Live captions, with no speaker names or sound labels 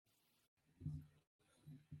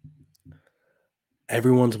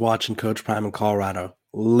Everyone's watching Coach Prime in Colorado.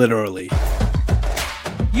 Literally.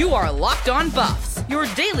 You are Locked On Buffs, your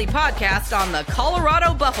daily podcast on the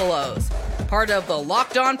Colorado Buffaloes. Part of the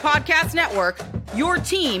Locked On Podcast Network, your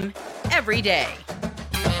team every day.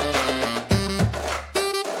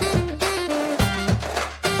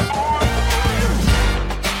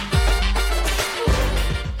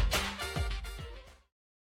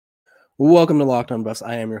 Welcome to Locked On Buffs.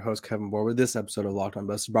 I am your host, Kevin Borwood. This episode of Locked On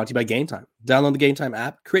Buffs is brought to you by Game Time. Download the Game Time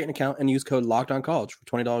app, create an account, and use code LOCKEDONCollege for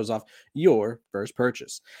 $20 off your first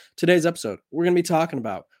purchase. Today's episode, we're going to be talking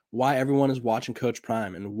about why everyone is watching Coach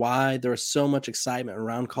Prime and why there is so much excitement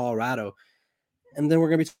around Colorado. And then we're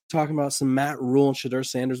going to be talking about some Matt Rule and Shedeur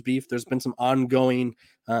Sanders beef. There's been some ongoing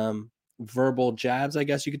verbal jabs, I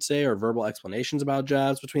guess you could say, or verbal explanations about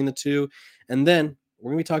jabs between the two. And then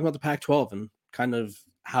we're going to be talking about the Pac-12 and kind of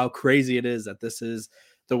how crazy it is that this is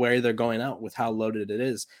the way they're going out with how loaded it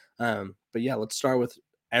is. But yeah, let's start with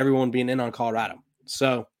everyone being in on Colorado.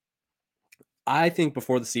 So I think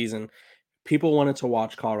before the season, people wanted to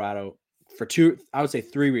watch Colorado for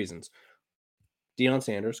three reasons. Deion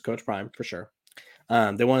Sanders, Coach Prime, for sure.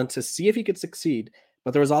 They wanted to see if he could succeed,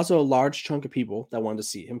 but there was also a large chunk of people that wanted to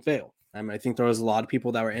see him fail. I think there was a lot of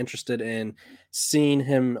people that were interested in seeing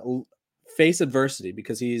him face adversity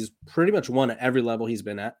because he's pretty much won at every level he's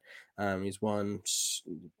been at. He's won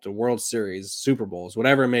the World Series, Super Bowls,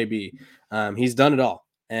 whatever it may be. He's done it all.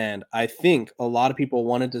 And I think a lot of people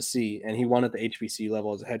wanted to see, and he won at the HBC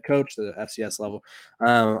level as a head coach, the FCS level.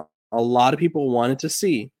 A lot of people wanted to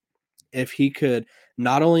see if he could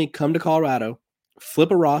not only come to Colorado,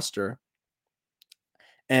 flip a roster,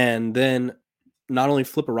 and then not only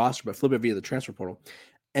flip a roster, but flip it via the transfer portal.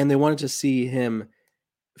 And they wanted to see him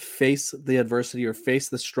face the adversity or face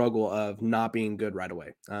the struggle of not being good right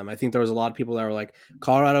away. I think there was a lot of people that were like,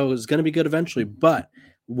 Colorado is going to be good eventually, but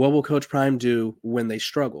what will Coach Prime do when they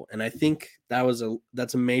struggle? And I think that's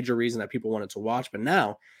a major reason that people wanted to watch. But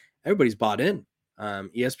now everybody's bought in.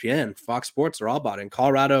 ESPN, Fox Sports are all bought in.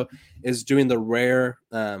 Colorado is doing the rare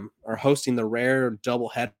or hosting the rare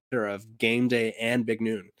doubleheader of game day and big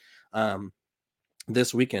noon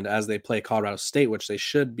this weekend as they play Colorado State, which they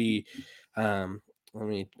should be. I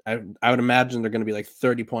would imagine they're going to be like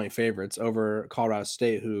 30-point favorites over Colorado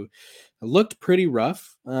State, who looked pretty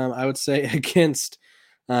rough, I would say, against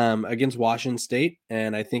Washington State.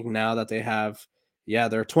 And I think now that they have,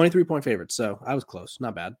 they're 23-point favorites. So I was close.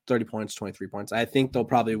 Not bad. 30 points, 23 points. I think they'll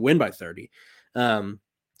probably win by 30. But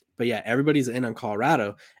yeah, everybody's in on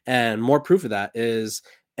Colorado. And more proof of that is,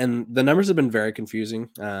 and the numbers have been very confusing.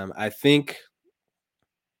 I think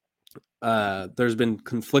there's been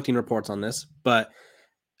conflicting reports on this, but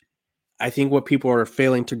I think what people are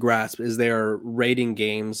failing to grasp is they are rating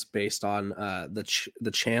games based on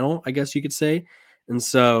the channel, I guess you could say. And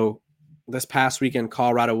so this past weekend,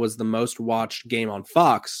 Colorado was the most watched game on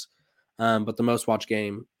Fox, but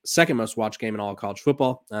the second most watched game in all of college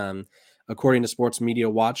football. According to Sports Media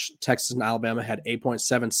Watch, Texas and Alabama had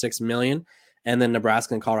 8.76 million, and then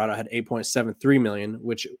Nebraska and Colorado had 8.73 million,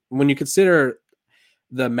 which when you consider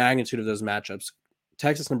the magnitude of those matchups,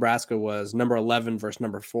 Texas-Nebraska was number 11 versus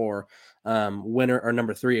number 4,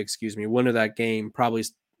 number 3, winner of that game probably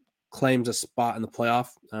claims a spot in the playoff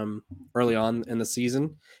early on in the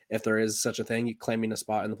season, if there is such a thing, claiming a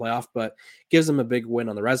spot in the playoff, but gives them a big win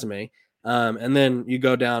on the resume. And then you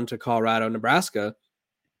go down to Colorado-Nebraska,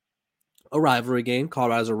 a rivalry game.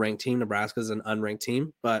 Colorado's a ranked team. Nebraska's an unranked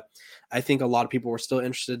team, but I think a lot of people were still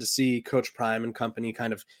interested to see Coach Prime and company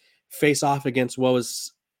kind of face off against what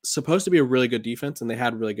was supposed to be a really good defense, and they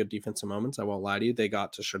had really good defensive moments. I won't lie to you. They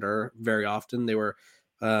got to Shedeur very often.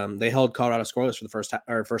 They held Colorado scoreless for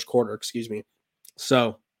the first quarter,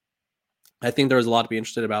 So I think there was a lot to be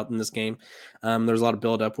interested about in this game. There was a lot of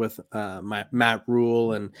build-up with Matt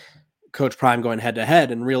Rule and Coach Prime going head-to-head,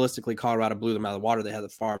 and realistically, Colorado blew them out of the water. They had a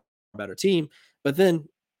far better team. But then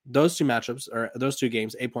those two matchups, or those two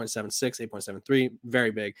games, 8.76, 8.73,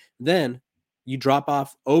 very big. Then you drop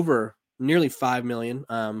off over nearly 5 million,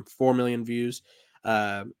 4 million views,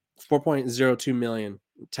 4.02 million,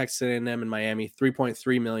 Texas A&M and Miami,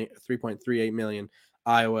 3.3 million, 3.38 million,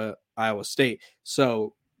 Iowa State.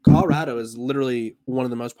 So Colorado is literally one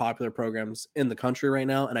of the most popular programs in the country right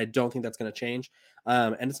now, and I don't think that's going to change.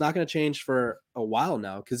 And it's not going to change for a while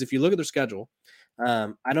now, because if you look at their schedule,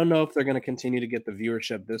 I don't know if they're going to continue to get the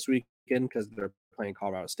viewership this weekend because they're playing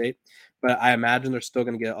Colorado State, but I imagine they're still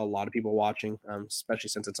going to get a lot of people watching, especially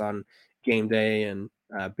since it's on game day and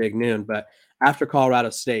big noon. But after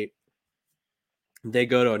Colorado State, they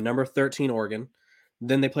go to a number 13 Oregon,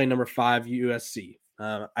 then they play number 5 USC.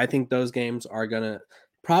 I think those games are going to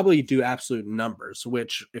probably do absolute numbers,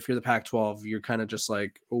 which if you're the Pac-12, you're kind of just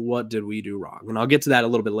like, what did we do wrong? And I'll get to that a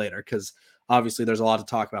little bit later because obviously there's a lot to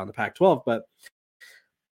talk about in the Pac-12, but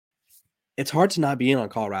it's hard to not be in on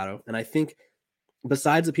Colorado. And I think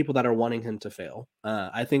besides the people that are wanting him to fail,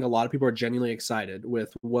 I think a lot of people are genuinely excited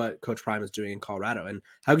with what Coach Prime is doing in Colorado. And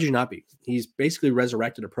how could you not be? He's basically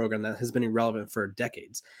resurrected a program that has been irrelevant for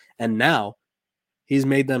decades. And now he's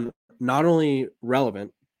made them not only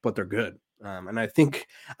relevant, but they're good. And I think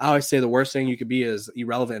I always say the worst thing you could be is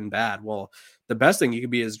irrelevant and bad. Well, the best thing you could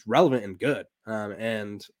be is relevant and good.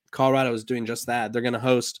 And Colorado is doing just that. They're going to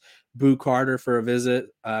host Boo Carter for a visit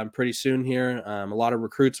pretty soon here. A lot of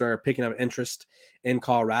recruits are picking up interest in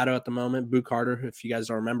Colorado at the moment. Boo Carter, if you guys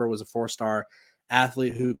don't remember, was a 4-star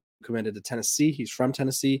athlete who committed to Tennessee. He's from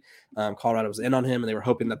Tennessee. Colorado was in on him, and they were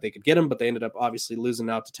hoping that they could get him, but they ended up obviously losing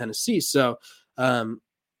out to Tennessee. So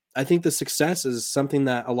I think the success is something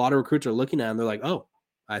that a lot of recruits are looking at, and they're like, oh,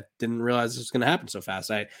 I didn't realize this was going to happen so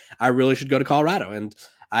fast. I really should go to Colorado, and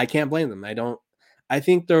I can't blame them. I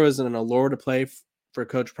think there was an allure to play for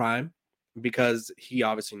Coach Prime because he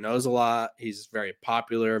obviously knows a lot. He's very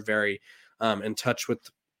popular, very in touch with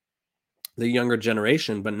the younger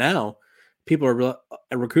generation. But now people are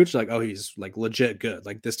recruits are like, oh, he's like legit good.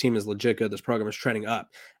 Like this team is legit good. This program is trending up.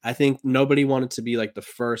 I think nobody wanted to be like the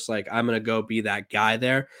first, like I'm going to go be that guy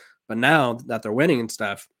there. But now that they're winning and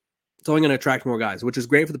stuff, it's only going to attract more guys, which is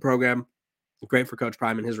great for the program, great for Coach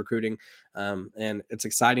Prime and his recruiting. And it's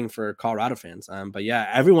exciting for Colorado fans. But yeah,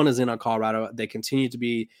 everyone is in on Colorado. They continue to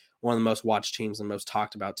be one of the most watched teams and most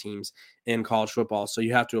talked about teams in college football. So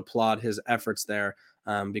you have to applaud his efforts there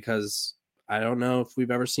because I don't know if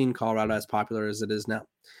we've ever seen Colorado as popular as it is now.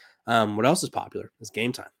 What else is popular is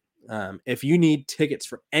Game Time. If you need tickets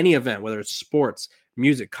for any event, whether it's sports,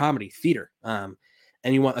 music, comedy, theater,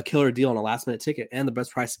 and you want a killer deal on a last minute ticket and the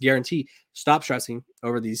best price guarantee, stop stressing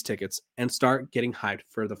over these tickets and start getting hyped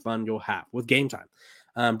for the fun you'll have with Game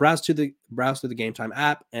Time. Browse through the Game Time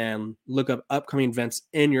app and look up upcoming events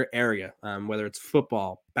in your area, whether it's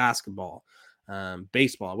football, basketball,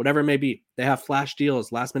 baseball, whatever it may be. They have flash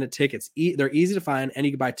deals, last minute tickets. They're easy to find, and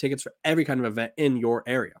you can buy tickets for every kind of event in your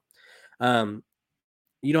area.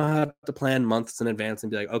 You don't have to plan months in advance and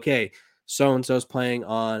be like, okay, so-and-so's playing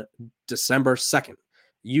on December 2nd.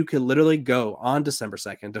 You could literally go on December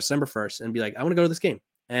 2nd, December 1st, and be like, I want to go to this game.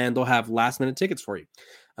 And they'll have last minute tickets for you.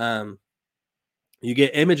 You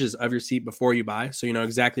get images of your seat before you buy, so you know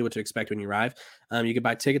exactly what to expect when you arrive. You can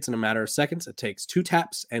buy tickets in a matter of seconds. It takes 2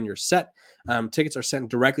 taps and you're set. Tickets are sent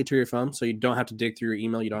directly to your phone, so you don't have to dig through your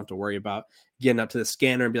email. You don't have to worry about getting up to the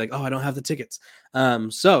scanner and be like, oh, I don't have the tickets.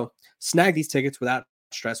 So snag these tickets without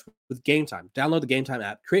stress with Game Time. Download the Game Time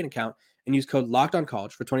app, create an account, and use code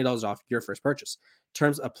LOCKEDONCollege for $20 off your first purchase.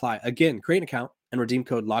 Terms apply. Again, create an account and redeem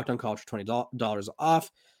code LOCKEDONCollege for $20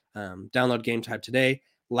 off. Download Game Time today.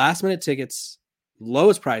 Last minute tickets,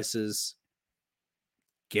 lowest prices,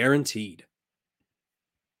 guaranteed.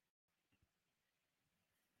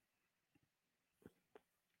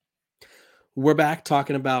 We're back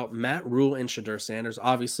talking about Matt Rule and Shedeur Sanders.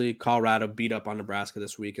 Obviously, Colorado beat up on Nebraska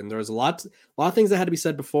this week, and there was a lot of things that had to be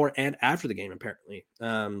said before and after the game, apparently.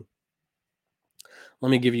 Let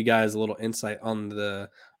me give you guys a little insight on the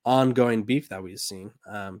ongoing beef that we've seen.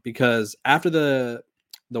 Because after the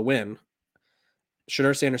win,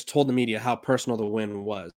 Shedeur Sanders told the media how personal the win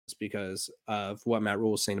was because of what Matt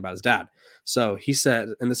Rule was saying about his dad. So he said,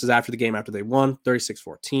 and this is after the game, after they won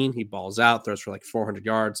 36-14, he balls out, throws for like 400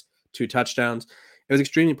 yards, 2 touchdowns. It was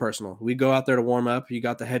extremely personal. We go out there to warm up. You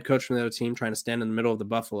got the head coach from the other team trying to stand in the middle of the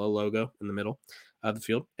Buffalo logo in the middle of the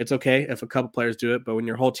field. It's okay if a couple players do it, but when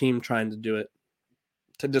your whole team trying to do it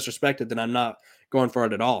to disrespect it, then I'm not going for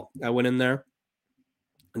it at all. I went in there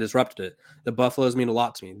and disrupted it. The Buffaloes mean a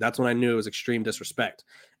lot to me. That's when I knew it was extreme disrespect.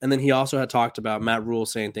 And then he also had talked about Matt Rule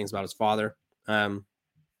saying things about his father.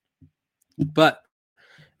 But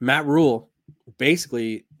Matt Rule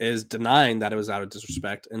basically is denying that it was out of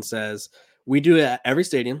disrespect and says, we do it at every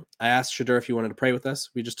stadium. I asked Shedeur if he wanted to pray with us.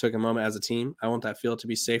 We just took a moment as a team. I want that field to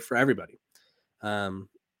be safe for everybody. And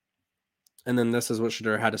then this is what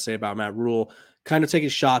Shedeur had to say about Matt Rule, kind of taking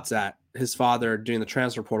shots at his father doing the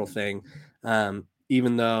transfer portal thing,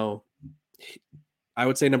 even though I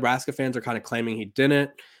would say Nebraska fans are kind of claiming he didn't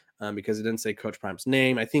because he didn't say Coach Prime's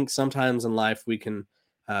name. I think sometimes in life we can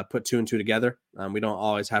put 2 and 2 together. We don't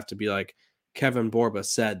always have to be like Kevin Borba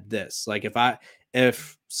said this. Like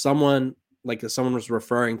if someone was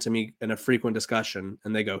referring to me in a frequent discussion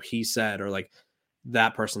and they go, he said, or like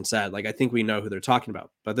that person said, like, I think we know who they're talking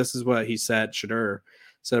about. But this is what he said, Shedeur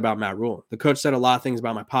said about Matt Rule. The coach said a lot of things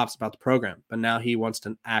about my pops, about the program, but now he wants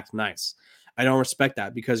to act nice. I don't respect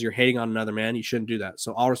that because you're hating on another man. You shouldn't do that.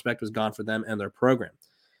 So all respect was gone for them and their program.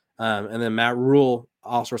 And then Matt Rule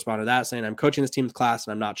also responded to that, saying, I'm coaching this team's class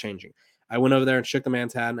and I'm not changing. I went over there and shook the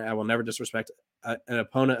man's hand. And I will never disrespect an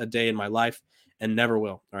opponent a day in my life and never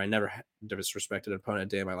will. Or I never disrespected an opponent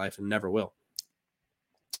a day in my life and never will.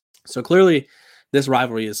 So clearly, this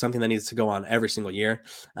rivalry is something that needs to go on every single year.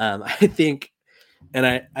 I think, and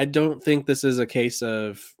I don't think this is a case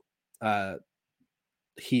of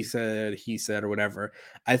he said, or whatever.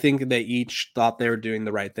 I think they each thought they were doing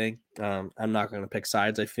the right thing. I'm not going to pick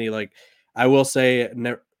sides. I feel like I will say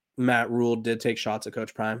Matt Rule did take shots at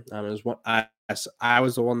Coach Prime. It was one I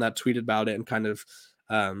was the one that tweeted about it and kind of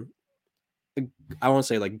I won't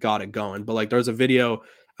say like got it going, but like there was a video.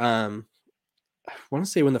 I want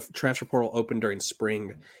to say when the transfer portal opened during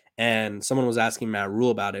spring, and someone was asking Matt Rule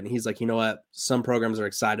about it, and he's like, you know what? Some programs are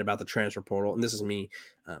excited about the transfer portal, and this is me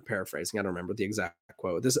paraphrasing. I don't remember the exact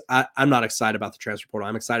quote. I'm not excited about the transfer portal.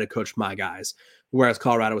 I'm excited to coach my guys. Whereas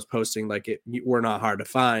Colorado was posting like we're not hard to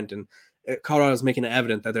find, and Colorado was making it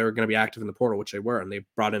evident that they were going to be active in the portal, which they were, and they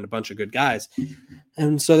brought in a bunch of good guys.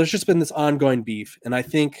 And so there's just been this ongoing beef, and I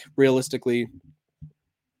think realistically,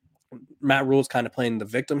 Matt Rule's kind of playing the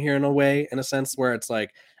victim here in a way, in a sense where it's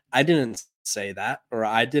like, I didn't say that, or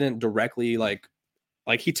I didn't directly like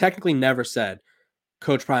he technically never said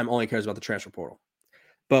Coach Prime only cares about the transfer portal.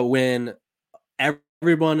 But when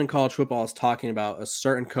everyone in college football is talking about a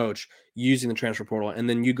certain coach using the transfer portal, and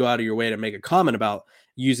then you go out of your way to make a comment about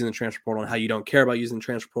using the transfer portal and how you don't care about using the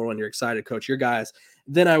transfer portal and you're excited to coach your guys,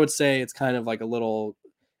 then I would say it's kind of like a little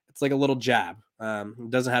jab. It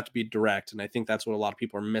doesn't have to be direct. And I think that's what a lot of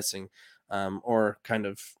people are missing or kind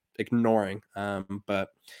of ignoring. But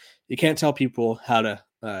you can't tell people how to,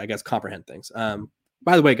 I guess, comprehend things.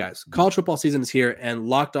 By the way, guys, college football season is here, and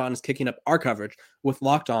Locked On is kicking up our coverage with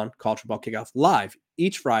Locked On College Football Kickoff Live.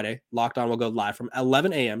 Each Friday, Locked On will go live from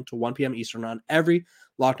 11 a.m. to 1 p.m. Eastern on every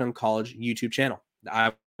Locked On College YouTube channel.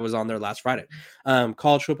 I was on there last Friday.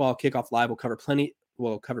 College Football Kickoff Live will cover plenty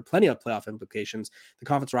of playoff implications, the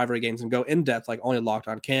conference rivalry games, and go in depth like only Locked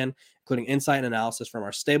On can, including insight and analysis from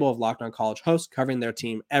our stable of Locked On College hosts covering their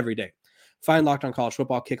team every day. Find Locked On College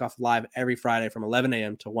Football Kickoff Live every Friday from 11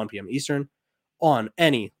 a.m. to 1 p.m. Eastern on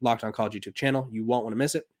any Locked On College YouTube channel. You won't want to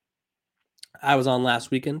miss it. I was on last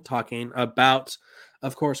weekend talking about,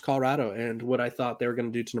 of course, Colorado and what I thought they were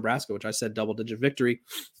going to do to Nebraska, which I said double-digit victory.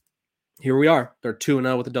 Here we are. They're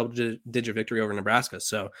 2-0 with a double-digit victory over Nebraska.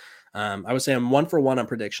 So I would say I'm 1-for-1 on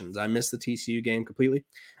predictions. I missed the TCU game completely,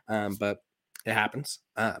 but it happens.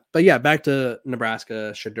 But yeah, back to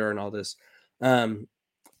Nebraska, Shedeur, and all this.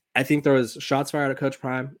 I think there was shots fired at Coach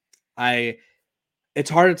Prime. It's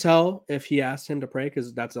hard to tell if he asked him to pray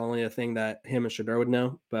because that's only a thing that him and Shedeur would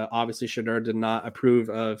know. But obviously, Shedeur did not approve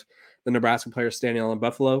of the Nebraska players standing on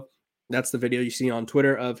Buffalo. That's the video you see on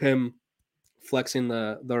Twitter of him flexing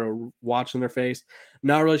the watch in their face.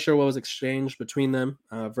 Not really sure what was exchanged between them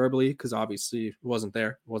verbally because obviously it wasn't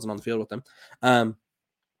there. It wasn't on the field with them.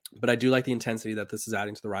 But I do like the intensity that this is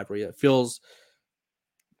adding to the rivalry. It feels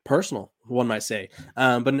personal, one might say.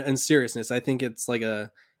 But in seriousness, I think it's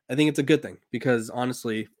a good thing because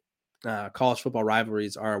honestly, college football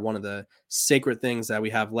rivalries are one of the sacred things that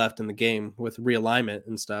we have left in the game with realignment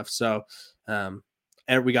and stuff. So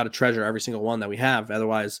we got to treasure every single one that we have.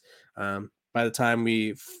 Otherwise, by the time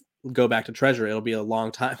we go back to treasure, it'll be a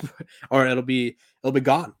long time or it'll be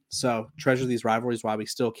gone. So treasure these rivalries while we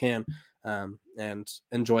still can and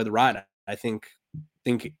enjoy the ride. I think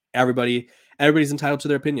everybody's entitled to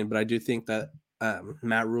their opinion, but I do think that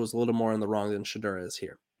Matt Rule is a little more in the wrong than Shedeur is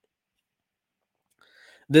here.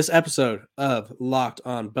 This episode of Locked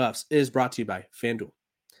On Buffs is brought to you by FanDuel.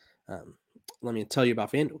 Let me tell you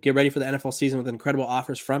about FanDuel. Get ready for the NFL season with incredible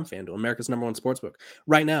offers from FanDuel, America's #1 sportsbook.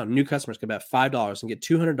 Right now, new customers can bet $5 and get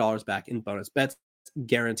 $200 back in bonus bets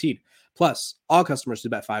guaranteed. Plus, all customers who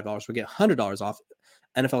bet $5 will get $100 off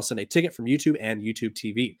NFL Sunday Ticket from YouTube and YouTube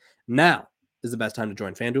TV. Now is the best time to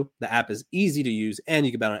join FanDuel. The app is easy to use, and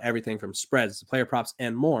you can bet on everything from spreads to player props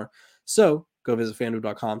and more. So go visit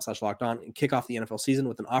FanDuel.com/lockedon and kick off the NFL season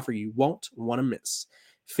with an offer you won't want to miss.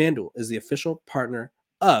 FanDuel is the official partner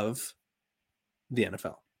of the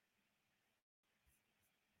NFL.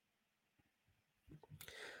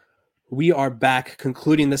 We are back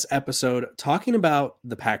concluding this episode talking about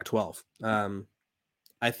the Pac-12.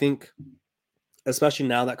 I think, especially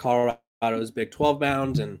now that Colorado is Big 12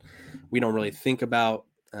 bound and we don't really think about,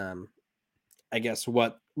 I guess, we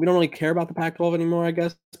don't really care about the Pac-12 anymore, I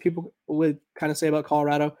guess people would kind of say about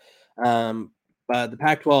Colorado. But the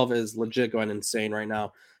Pac-12 is legit going insane right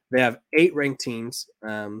now. They have 8 ranked teams.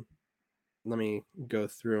 Let me go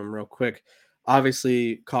through them real quick.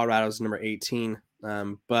 Obviously, Colorado's number 18,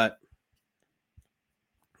 but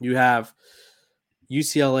you have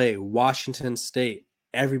UCLA, Washington State,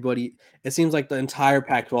 everybody. It seems like the entire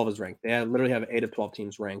Pac-12 is ranked. They literally have 8 of 12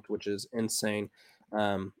 teams ranked, which is insane.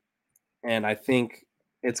 And I think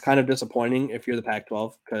it's kind of disappointing if you're the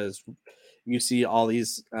Pac-12 because you see all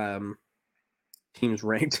these teams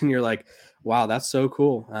ranked and you're like, wow, that's so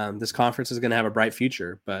cool. This conference is going to have a bright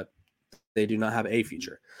future, but they do not have a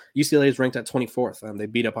future. UCLA is ranked at 24th. They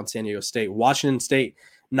beat up on San Diego State. Washington State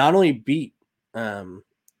not only beat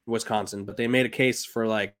Wisconsin, but they made a case for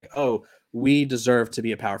like, oh, we deserve to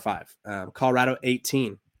be a Power 5. Colorado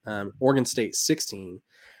 18, Oregon State 16,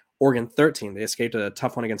 Oregon 13. They escaped a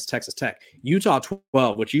tough one against Texas Tech. Utah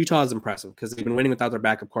 12, which Utah is impressive because they've been winning without their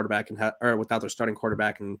backup quarterback or without their starting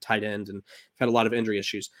quarterback and tight end, and had a lot of injury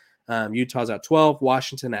issues. Utah's at 12,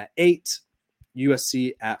 Washington at 8,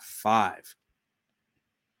 USC at 5.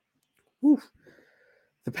 Whew.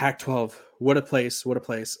 The Pac-12, what a place. But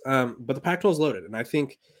the Pac-12 is loaded, and I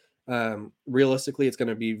think realistically it's going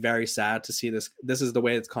to be very sad to see this. This is the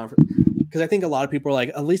way it's conference, because I think a lot of people are like,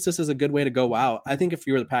 at least this is a good way to go out. I think if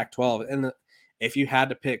you were the Pac-12 and if you had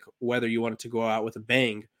to pick whether you wanted to go out with a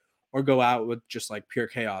bang or go out with just like pure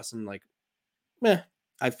chaos and like,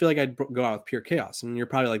 I feel like I'd go out with pure chaos. And you're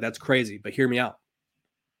probably like, that's crazy, but hear me out.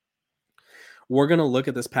 We're going to look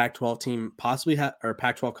at this Pac-12 team or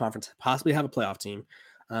Pac-12 conference possibly have a playoff team.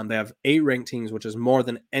 They have 8 ranked teams, which is more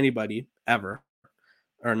than anybody ever,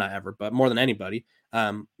 or not ever, but more than anybody.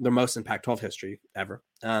 They're most in Pac-12 history ever.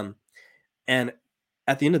 And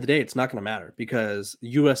at the end of the day, it's not going to matter because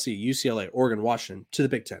USC, UCLA, Oregon, Washington to the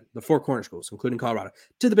Big Ten, the 4 corner schools, including Colorado,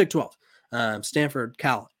 to the Big 12, Stanford,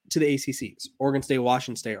 Cal to the ACCs, Oregon State,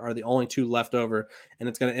 Washington State are the only 2 left over, and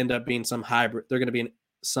it's going to end up being some hybrid. They're going to be in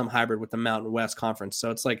some hybrid with the Mountain West Conference.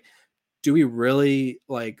 So it's like, do we really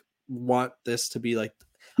like want this to be like?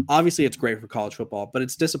 Obviously, it's great for college football, but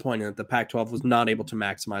it's disappointing that the Pac-12 was not able to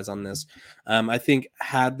maximize on this. I think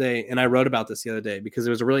had they, and I wrote about this the other day because it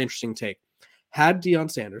was a really interesting take. Had Deion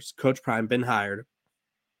Sanders, Coach Prime, been hired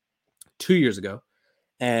 2 years ago,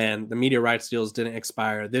 and the media rights deals didn't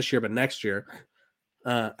expire this year but next year,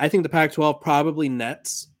 I think the Pac-12 probably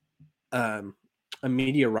nets a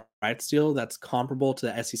media rights deal that's comparable to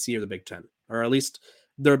the SEC or the Big Ten, or at least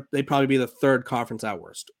they'd probably be the 3rd conference at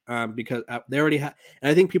worst, because they already have.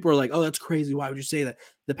 And I think people are like, "Oh, that's crazy. Why would you say that?"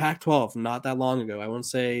 The Pac-12, not that long ago, I won't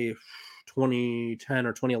say 2010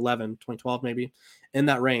 or 2011, 2012 maybe, in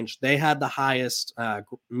that range, they had the highest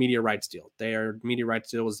media rights deal. Their media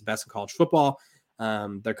rights deal was the best in college football.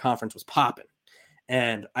 Their conference was popping.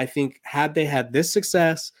 And I think had they had this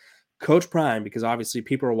success, Coach Prime, because obviously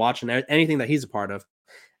people are watching anything that he's a part of,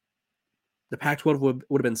 the Pac-12 would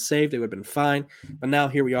have been saved. It would have been fine. But now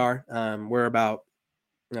here we are. We're about,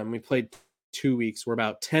 we played 2 weeks. We're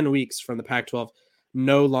about 10 weeks from the Pac-12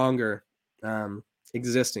 no longer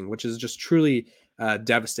existing, which is just truly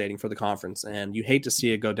devastating for the conference. And you hate to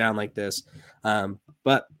see it go down like this.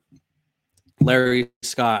 But Larry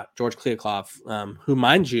Scott, George Kliavkoff, who,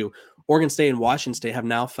 mind you, Oregon State and Washington State have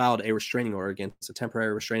now filed a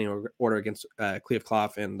temporary restraining order against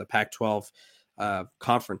Kliavkoff and the Pac-12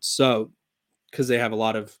 conference. So, because they have a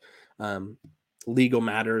lot of legal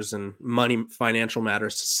matters and financial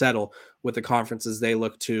matters to settle with the conferences, they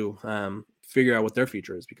look to figure out what their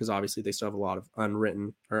future is, because obviously they still have a lot of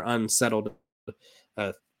unwritten or unsettled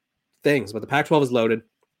things. But the Pac-12 is loaded.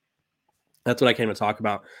 That's what I came to talk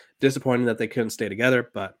about. Disappointing that they couldn't stay together,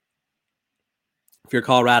 but if you're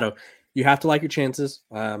Colorado, you have to like your chances.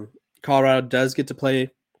 Colorado does get to play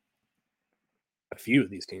a few of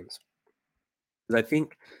these teams. Because I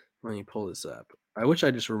think, let me pull this up. I wish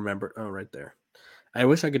I just remembered. Oh, right there. I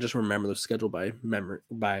wish I could just remember the schedule by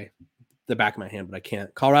the back of my hand, but I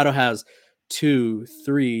can't. Colorado has 1, 2,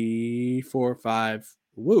 3, 4,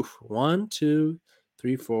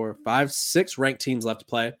 5, 6 ranked teams left to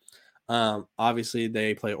play. Obviously,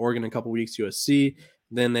 they play Oregon in a couple weeks, USC.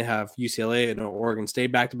 Then they have UCLA and Oregon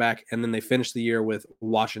State back-to-back, and then they finish the year with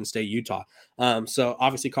Washington State, Utah. So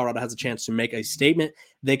obviously Colorado has a chance to make a statement.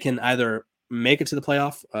 They can either make it to the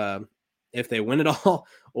playoff if they win it all,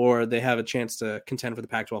 or they have a chance to contend for the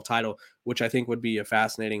Pac-12 title, which I think would be a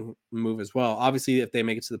fascinating move as well. Obviously, if they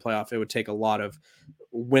make it to the playoff, it would take a lot of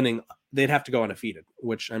winning. They'd have to go undefeated,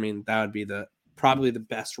 which, I mean, that would be probably the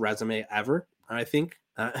best resume ever, I think,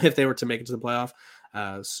 if they were to make it to the playoff.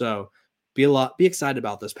 So be excited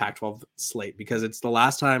about this Pac-12 slate, because it's the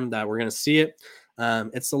last time that we're going to see it.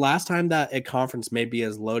 It's the last time that a conference may be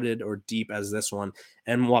as loaded or deep as this one.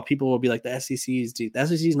 And while people will be like, the SEC is deep, the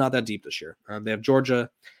SEC is not that deep this year. They have Georgia,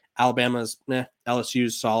 Alabama's,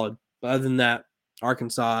 LSU's solid. But other than that,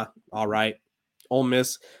 Arkansas, all right. Ole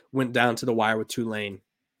Miss went down to the wire with Tulane.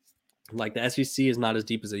 Like the SEC is not as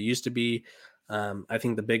deep as it used to be. I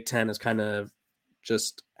think the Big Ten is kind of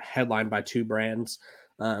just headlined by two brands.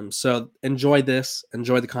 So enjoy this,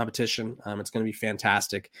 enjoy the competition. It's going to be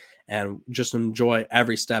fantastic, and just enjoy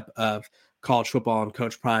every step of college football and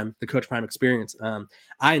Coach Prime, the Coach Prime experience.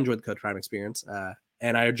 I enjoyed the Coach Prime experience,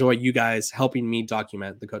 and I enjoy you guys helping me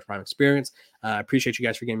document the Coach Prime experience. I appreciate you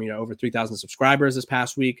guys for getting me to over 3,000 subscribers this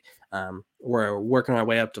past week. We're working our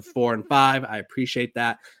way up to 4 and 5. I appreciate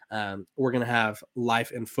that. We're going to have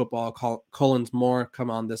Life in Football, Collins Moore, come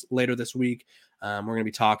on later this week. We're going to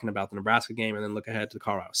be talking about the Nebraska game and then look ahead to the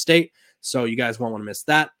Colorado State. So you guys won't want to miss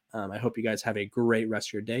that. I hope you guys have a great rest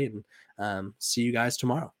of your day, and see you guys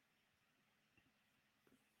tomorrow.